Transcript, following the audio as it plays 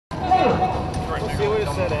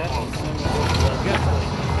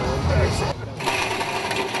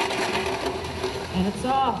And it's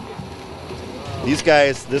off. These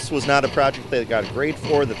guys, this was not a project they got a grade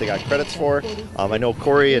for, that they got credits for. I know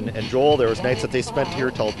Corey and Joel, there was nights that they spent here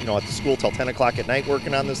till, at the school till 10 o'clock at night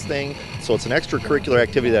working on this thing. So it's an extracurricular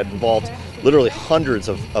activity that involved literally hundreds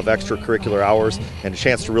of extracurricular hours and a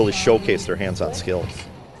chance to really showcase their hands-on skills.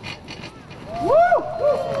 Woo!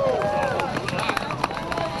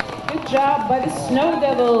 Good job by the Snow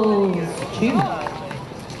Devils. Two.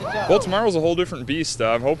 Well, tomorrow's a whole different beast.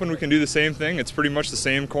 I'm hoping we can do the same thing. It's pretty much the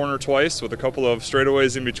same corner twice with a couple of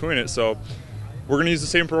straightaways in between it. So we're going to use the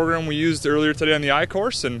same program we used earlier today on the I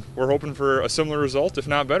course, and we're hoping for a similar result, if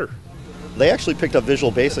not better. They actually picked up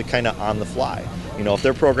Visual Basic kind of on the fly. If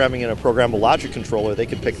they're programming in a programmable logic controller, they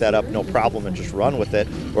could pick that up no problem and just run with it.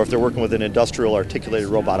 Or if they're working with an industrial articulated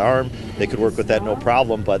robot arm, they could work with that no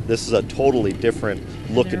problem. But this is a totally different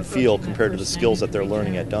look and feel compared to the skills that they're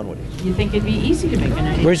learning at Dunwoody. You think it'd be easy to make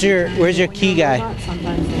an Where's your key guy?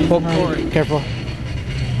 Oh, careful.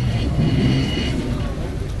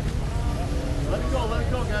 Let it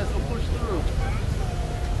go, guys. We'll push through.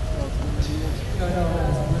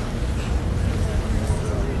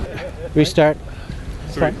 Restart.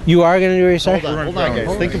 Sweet. You are going to do a restart? Hold on,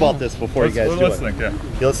 guys. Think about this before you guys do let's it. think, yeah.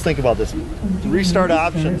 Let's think about this. Restart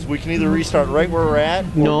options. We can either restart right where we're at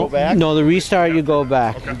or go back. No, the restart you go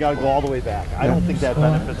back. You got to go all the way back. I don't think that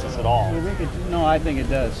benefits us at all. No, I think it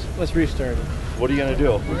does. Let's restart it. What are you going to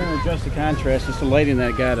do? We're going to adjust the contrast. It's the lighting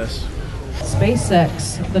that got us.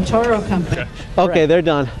 SpaceX, the Toro company. Okay, they're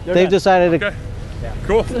done. They've decided to... Okay.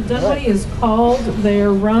 Cool. So Dunwoody is called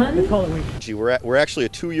their run. We're actually a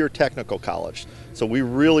 2-year technical college, so we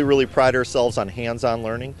really pride ourselves on hands-on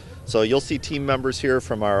learning. So you'll see team members here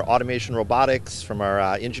from our automation robotics, from our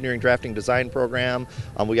engineering drafting design program.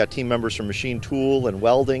 We got team members from machine tool and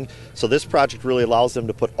welding. So this project really allows them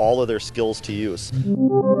to put all of their skills to use.